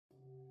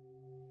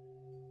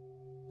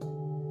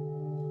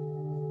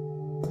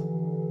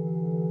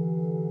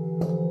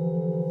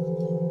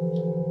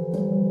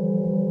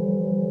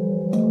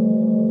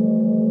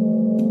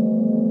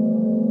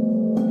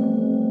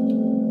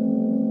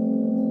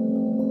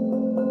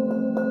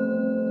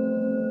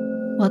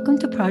Welcome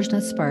to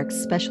Prajna Sparks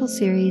special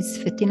series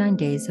 59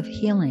 Days of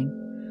Healing,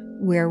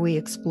 where we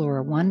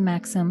explore one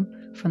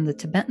maxim from the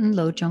Tibetan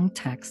Lojong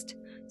text,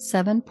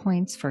 7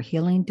 points for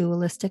healing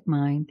dualistic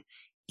mind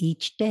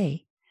each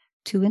day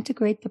to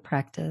integrate the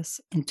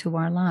practice into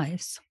our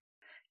lives.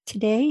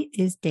 Today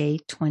is day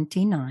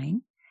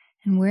 29,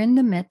 and we're in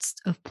the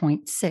midst of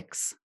point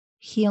 6,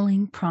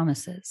 healing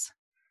promises.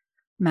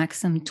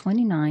 Maxim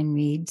 29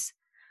 reads,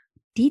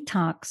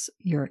 detox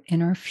your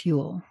inner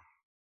fuel.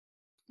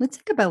 Let's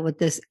think about what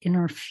this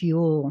inner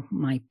fuel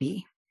might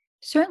be.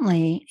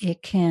 Certainly,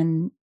 it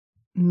can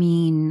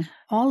mean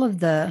all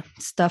of the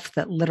stuff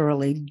that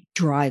literally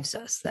drives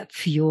us, that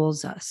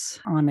fuels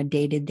us on a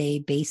day-to-day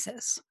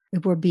basis.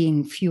 If we're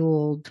being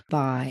fueled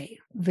by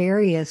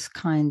various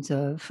kinds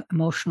of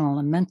emotional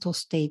and mental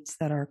states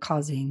that are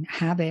causing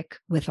havoc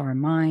with our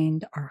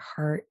mind, our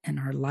heart, and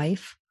our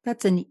life,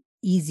 that's an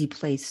easy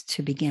place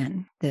to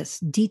begin this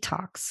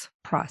detox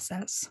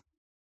process.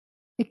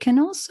 It can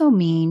also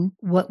mean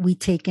what we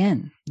take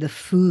in, the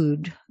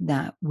food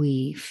that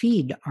we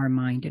feed our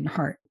mind and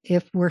heart.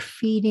 If we're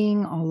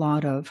feeding a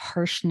lot of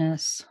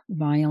harshness,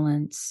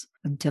 violence,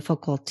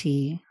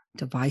 difficulty,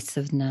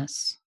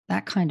 divisiveness,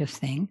 that kind of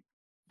thing,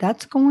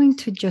 that's going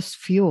to just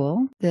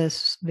fuel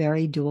this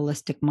very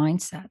dualistic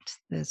mindset,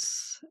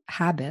 this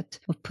habit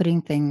of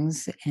putting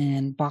things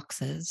in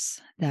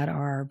boxes that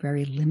are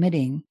very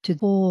limiting to the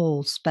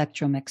full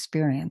spectrum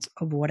experience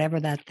of whatever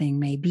that thing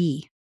may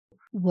be.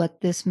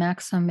 What this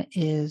maxim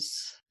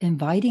is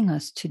inviting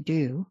us to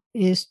do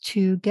is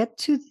to get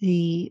to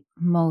the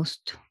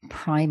most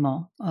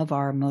primal of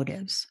our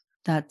motives,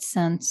 that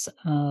sense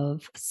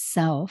of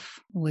self,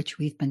 which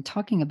we've been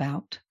talking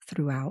about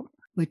throughout,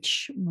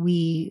 which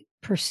we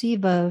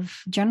perceive of,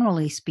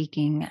 generally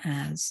speaking,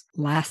 as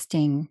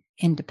lasting,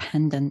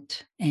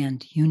 independent,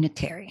 and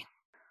unitary.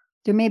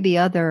 There may be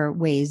other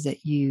ways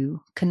that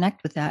you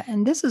connect with that.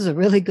 And this is a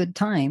really good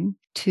time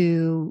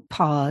to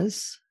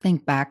pause,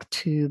 think back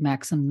to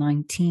Maxim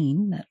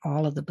 19, that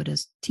all of the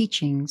Buddha's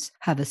teachings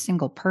have a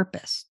single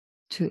purpose: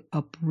 to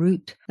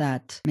uproot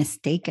that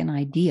mistaken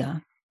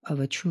idea of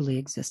a truly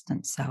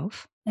existent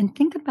self. And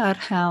think about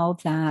how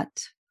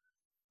that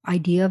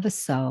idea of a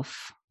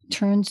self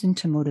turns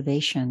into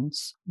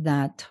motivations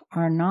that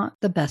are not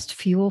the best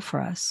fuel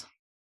for us.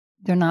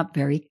 They're not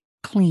very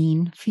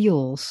clean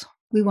fuels.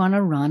 We want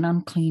to run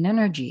on clean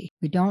energy.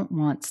 We don't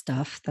want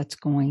stuff that's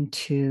going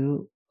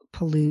to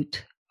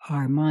pollute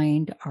our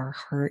mind, our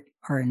heart,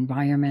 our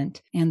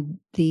environment, and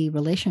the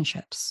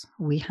relationships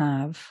we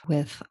have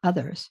with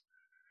others.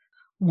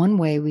 One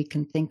way we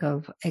can think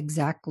of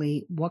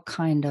exactly what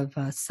kind of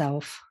a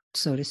self,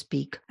 so to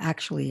speak,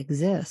 actually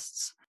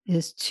exists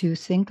is to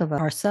think of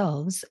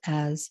ourselves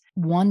as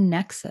one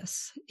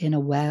nexus in a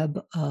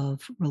web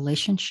of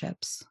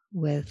relationships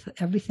with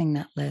everything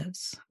that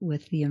lives,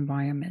 with the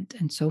environment,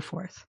 and so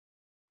forth.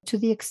 To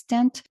the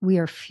extent we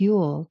are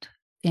fueled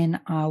in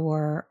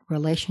our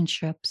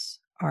relationships,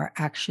 our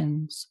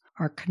actions,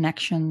 our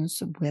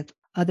connections with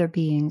other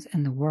beings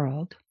in the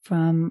world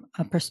from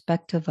a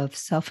perspective of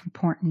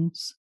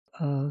self-importance,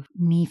 of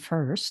me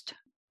first,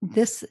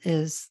 this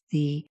is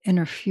the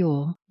inner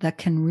fuel that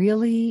can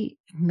really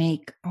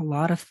make a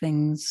lot of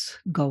things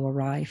go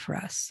awry for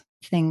us,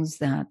 things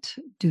that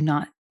do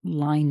not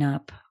line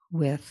up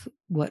with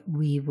what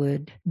we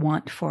would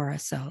want for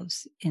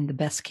ourselves in the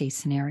best case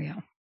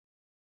scenario.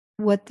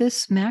 What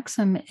this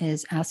maxim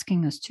is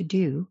asking us to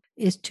do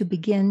is to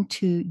begin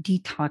to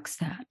detox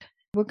that.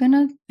 We're going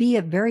to be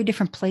at very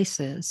different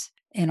places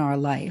in our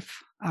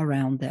life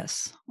around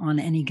this on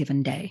any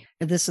given day.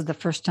 If this is the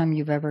first time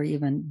you've ever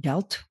even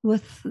dealt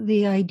with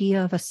the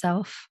idea of a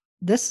self,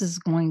 this is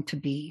going to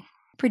be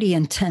pretty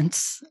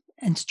intense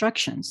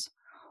instructions.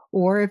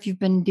 Or if you've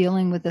been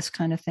dealing with this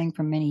kind of thing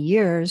for many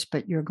years,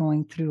 but you're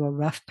going through a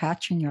rough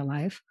patch in your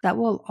life, that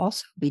will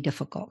also be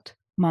difficult.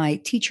 My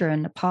teacher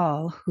in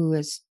Nepal, who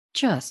is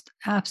just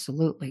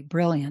absolutely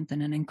brilliant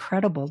and an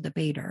incredible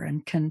debater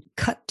and can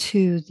cut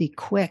to the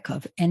quick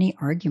of any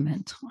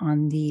argument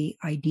on the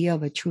idea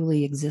of a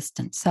truly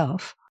existent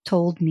self,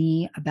 told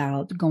me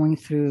about going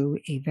through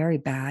a very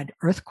bad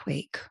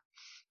earthquake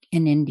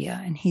in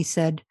India. And he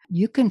said,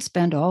 you can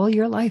spend all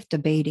your life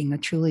debating a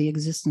truly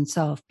existent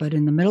self, but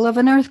in the middle of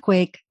an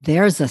earthquake,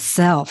 there's a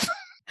self.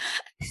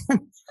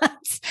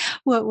 That's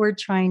what we're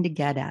trying to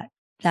get at.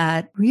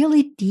 That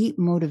really deep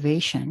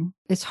motivation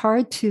is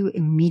hard to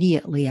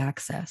immediately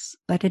access,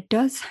 but it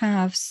does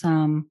have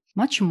some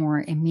much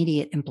more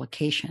immediate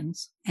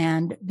implications.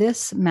 And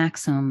this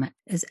maxim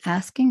is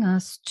asking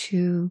us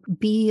to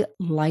be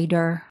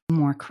lighter,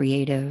 more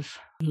creative,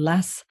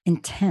 less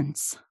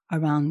intense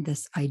around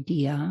this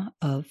idea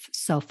of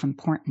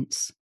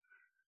self-importance,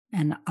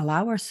 and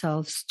allow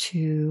ourselves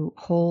to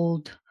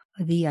hold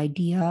the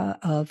idea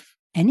of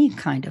any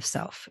kind of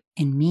self,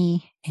 in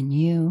me, in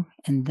you,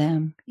 in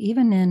them,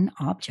 even in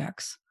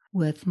objects,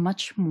 with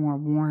much more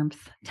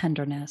warmth,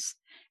 tenderness,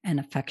 and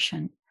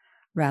affection,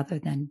 rather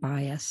than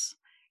bias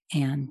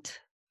and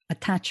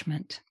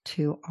attachment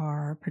to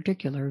our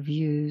particular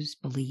views,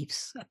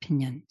 beliefs,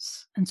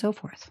 opinions, and so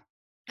forth.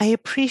 I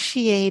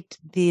appreciate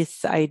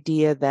this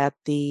idea that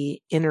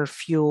the inner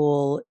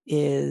fuel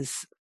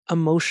is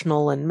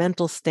emotional and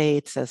mental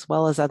states as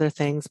well as other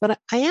things. But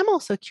I am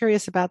also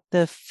curious about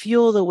the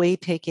fuel that we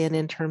take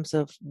in terms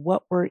of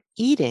what we're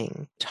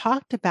eating.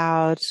 Talked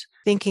about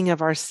thinking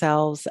of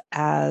ourselves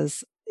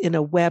as in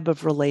a web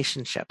of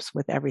relationships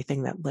with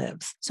everything that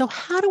lives. So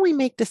how do we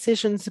make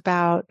decisions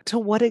about to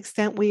what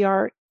extent we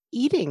are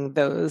eating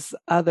those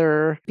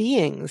other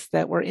beings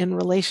that we're in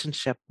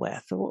relationship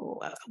with?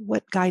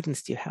 What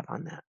guidance do you have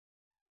on that?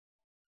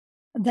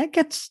 That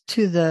gets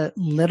to the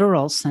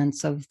literal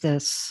sense of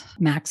this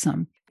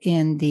maxim.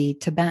 In the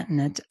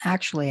Tibetan, it's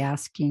actually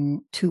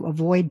asking to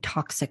avoid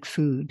toxic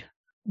food.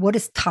 What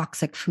does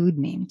toxic food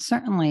mean?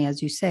 Certainly,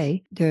 as you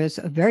say, there's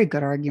a very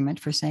good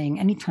argument for saying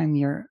anytime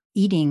you're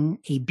eating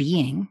a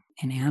being,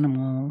 an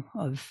animal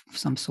of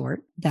some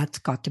sort, that's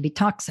got to be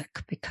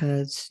toxic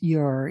because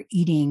you're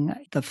eating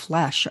the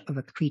flesh of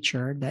a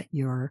creature that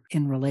you're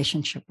in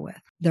relationship with.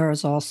 There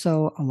is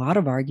also a lot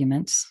of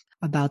arguments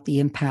about the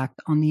impact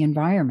on the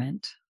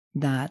environment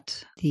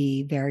that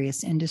the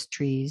various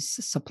industries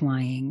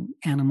supplying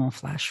animal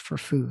flesh for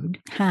food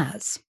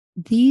has.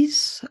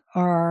 These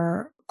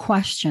are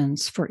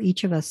questions for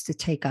each of us to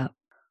take up.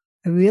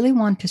 I really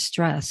want to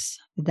stress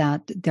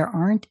that there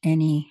aren't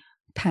any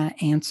pat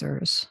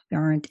answers. There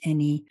aren't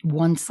any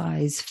one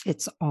size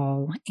fits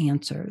all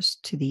answers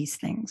to these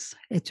things.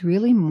 It's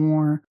really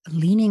more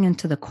leaning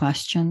into the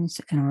questions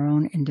in our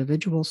own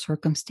individual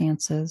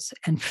circumstances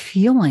and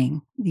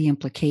feeling the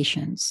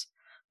implications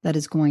that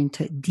is going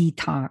to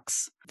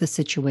detox the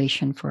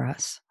situation for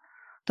us.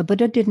 The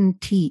Buddha didn't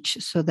teach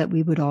so that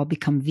we would all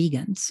become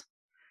vegans.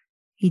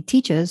 He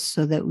teaches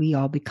so that we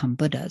all become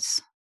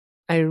Buddhas.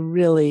 I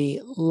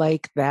really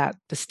like that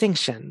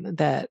distinction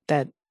that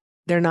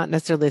they're not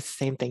necessarily the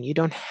same thing. You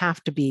don't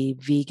have to be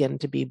vegan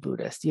to be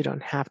Buddhist. You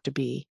don't have to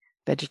be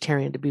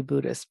vegetarian to be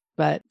Buddhist,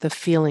 but the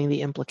feeling,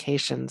 the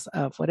implications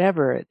of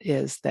whatever it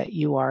is that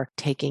you are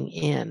taking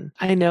in.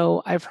 I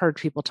know I've heard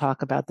people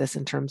talk about this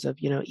in terms of,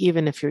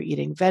 even if you're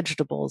eating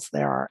vegetables,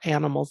 there are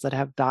animals that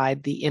have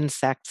died, the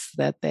insects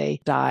that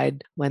they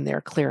died when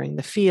they're clearing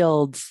the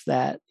fields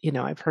that,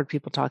 I've heard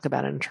people talk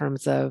about it in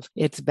terms of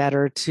it's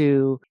better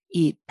to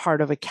eat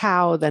part of a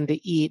cow than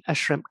to eat a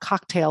shrimp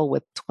cocktail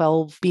with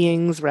 12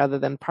 beings rather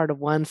than part of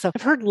one. So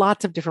I've heard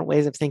lots of different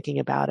ways of thinking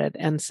about it.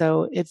 And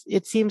so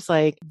it seems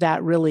like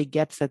that really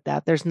gets at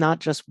that. There's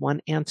not just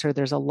one answer.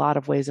 There's a lot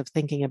of ways of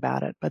thinking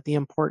about it, but the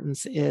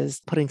importance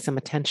is putting some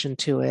attention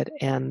to it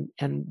and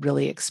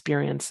really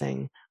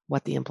experiencing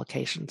what the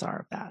implications are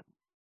of that.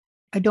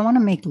 I don't want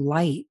to make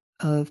light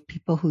of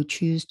people who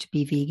choose to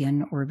be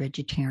vegan or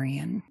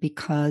vegetarian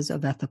because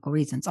of ethical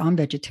reasons. I'm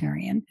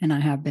vegetarian and I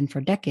have been for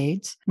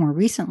decades. More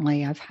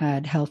recently, I've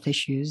had health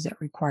issues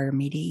that require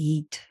me to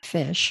eat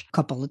fish a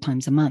couple of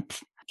times a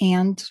month.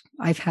 And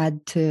I've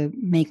had to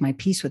make my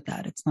peace with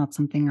that. It's not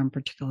something I'm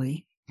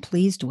particularly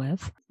pleased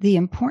with. The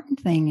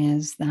important thing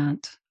is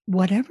that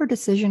whatever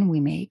decision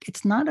we make,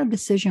 it's not a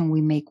decision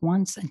we make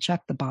once and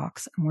check the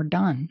box and we're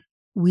done.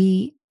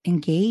 We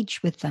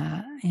engage with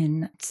that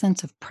in a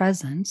sense of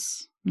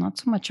presence, not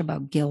so much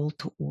about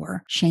guilt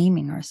or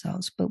shaming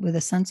ourselves, but with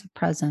a sense of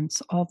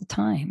presence all the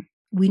time.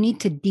 We need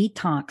to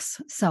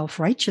detox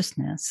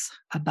self-righteousness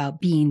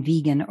about being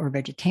vegan or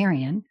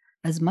vegetarian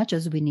as much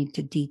as we need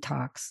to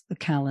detox the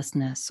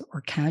callousness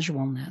or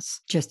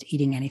casualness, just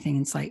eating anything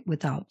in sight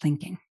without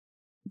thinking.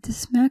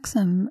 This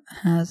maxim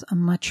has a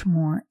much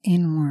more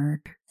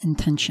inward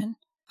intention.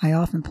 I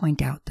often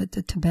point out that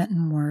the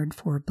Tibetan word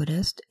for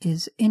Buddhist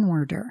is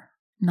inwarder,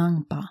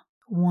 Nangpa,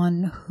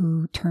 one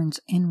who turns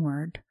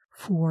inward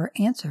for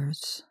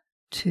answers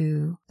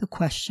to the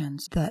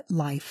questions that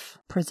life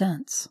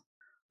presents.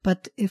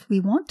 But if we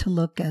want to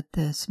look at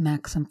this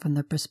maxim from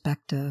the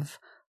perspective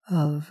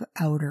of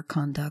outer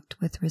conduct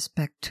with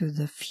respect to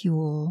the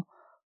fuel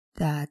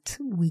that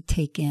we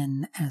take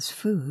in as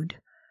food,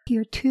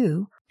 here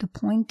too, the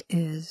point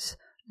is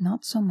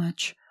not so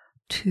much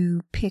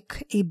to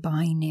pick a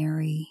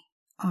binary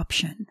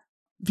option,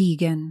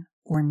 vegan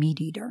or meat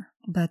eater,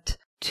 but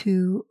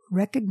to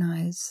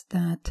recognize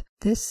that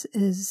this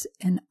is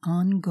an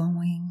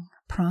ongoing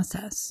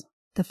process.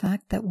 The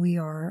fact that we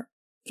are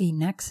a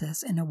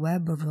nexus in a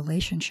web of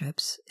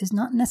relationships is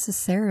not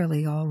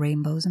necessarily all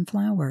rainbows and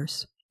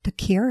flowers. The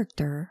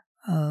character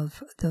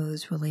of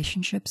those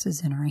relationships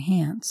is in our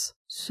hands.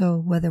 So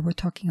whether we're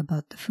talking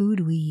about the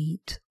food we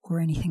eat or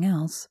anything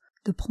else,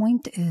 the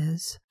point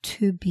is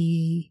to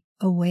be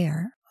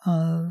aware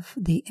of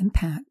the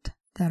impact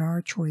that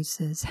our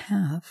choices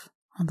have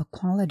on the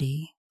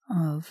quality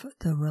of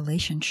the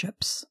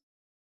relationships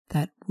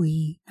that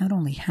we not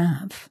only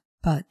have,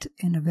 but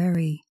in a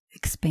very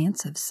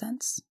expansive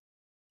sense,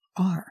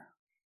 are.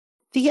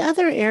 The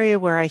other area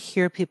where I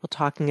hear people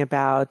talking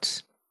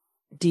about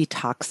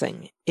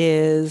detoxing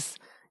is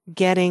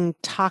getting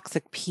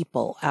toxic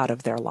people out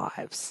of their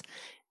lives.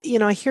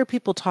 I hear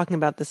people talking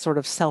about this sort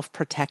of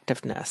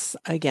self-protectiveness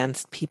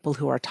against people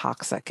who are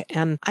toxic.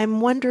 And I'm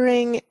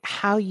wondering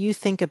how you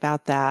think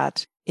about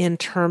that in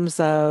terms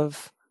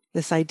of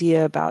this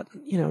idea about,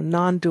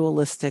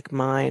 non-dualistic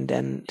mind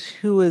and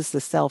who is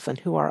the self and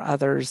who are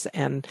others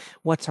and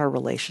what's our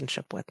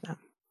relationship with them.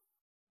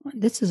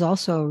 This is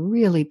also a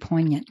really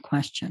poignant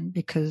question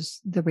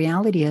because the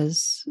reality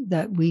is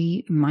that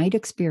we might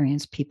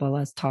experience people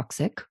as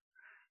toxic,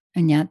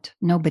 and yet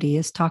nobody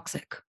is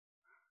toxic.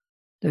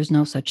 There's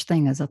no such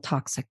thing as a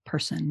toxic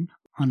person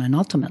on an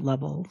ultimate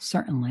level,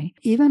 certainly.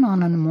 Even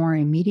on a more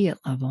immediate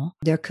level,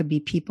 there could be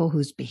people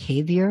whose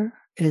behavior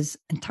is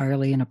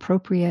entirely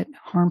inappropriate,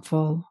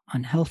 harmful,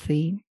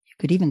 unhealthy. You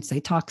could even say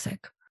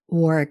toxic.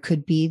 Or it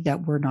could be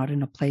that we're not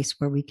in a place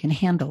where we can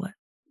handle it.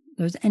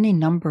 There's any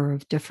number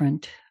of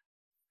different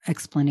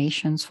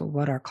explanations for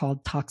what are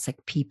called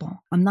toxic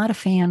people. I'm not a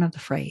fan of the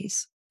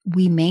phrase.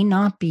 We may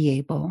not be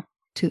able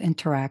to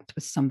interact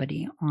with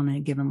somebody on a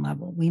given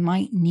level. We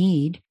might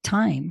need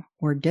time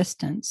or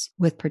distance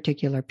with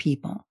particular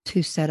people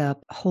to set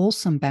up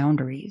wholesome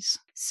boundaries,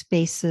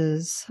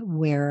 spaces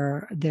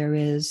where there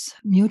is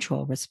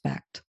mutual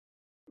respect.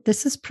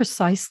 This is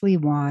precisely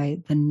why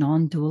the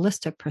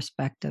non-dualistic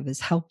perspective is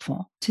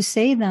helpful. To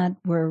say that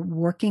we're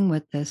working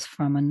with this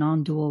from a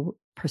non-dual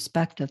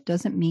perspective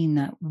doesn't mean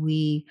that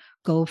we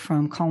go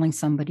from calling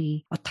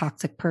somebody a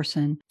toxic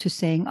person to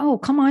saying, oh,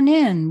 come on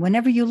in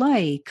whenever you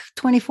like,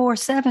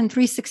 24/7,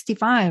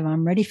 365,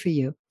 I'm ready for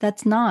you.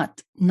 That's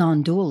not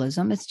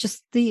non-dualism. It's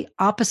just the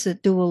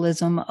opposite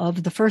dualism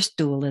of the first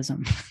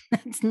dualism.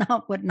 That's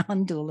not what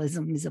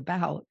non-dualism is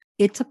about.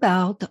 It's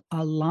about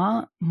a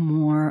lot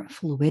more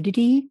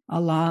fluidity,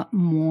 a lot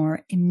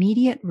more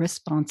immediate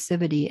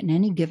responsivity in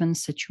any given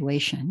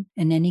situation,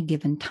 in any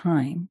given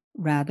time,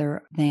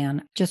 rather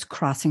than just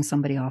crossing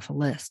somebody off a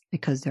list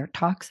because they're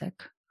toxic.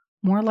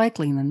 More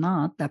likely than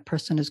not, that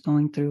person is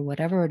going through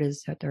whatever it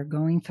is that they're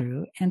going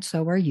through, and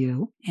so are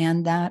you.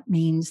 And that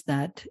means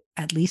that,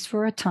 at least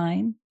for a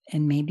time,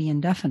 and maybe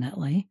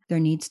indefinitely, there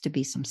needs to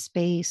be some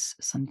space,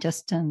 some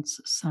distance,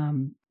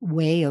 some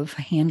way of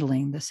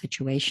handling the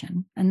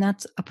situation. And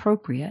that's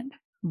appropriate.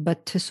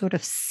 But to sort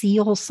of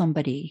seal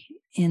somebody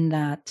in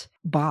that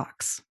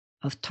box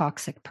of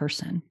toxic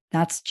person,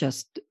 that's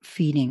just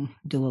feeding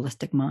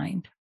dualistic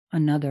mind,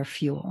 another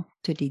fuel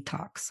to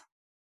detox.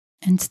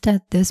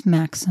 Instead, this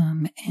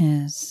maxim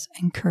is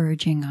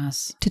encouraging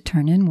us to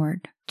turn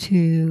inward,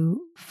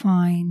 to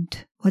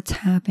find what's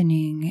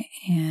happening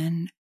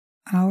in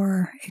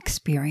our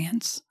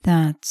experience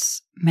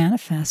that's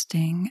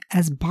manifesting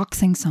as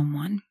boxing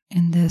someone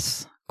in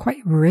this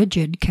quite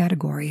rigid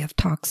category of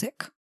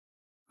toxic.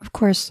 Of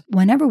course,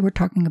 whenever we're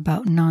talking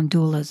about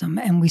non-dualism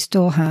and we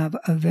still have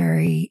a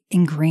very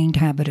ingrained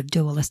habit of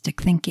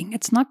dualistic thinking,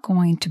 it's not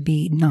going to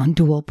be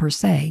non-dual per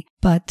se,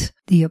 but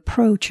the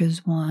approach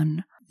is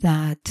one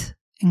that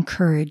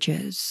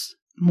encourages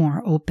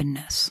more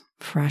openness,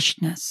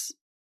 freshness,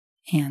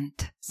 and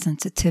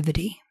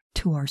sensitivity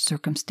to our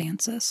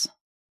circumstances.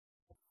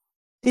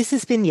 This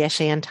has been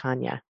Yeshe and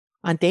Tanya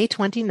on day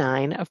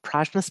 29 of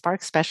Prajna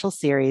Spark Special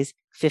Series,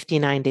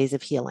 59 Days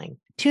of Healing.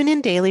 Tune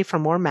in daily for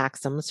more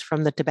maxims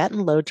from the Tibetan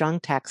Lojong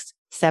text,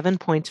 7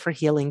 Points for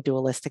Healing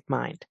Dualistic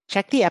Mind.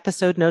 Check the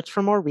episode notes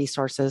for more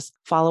resources,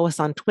 follow us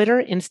on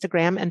Twitter,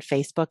 Instagram, and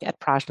Facebook at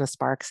Prajna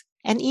Sparks,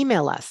 and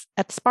email us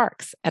at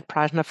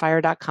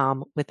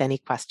sparks@prajnafire.com with any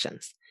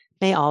questions.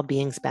 May all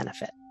beings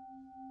benefit.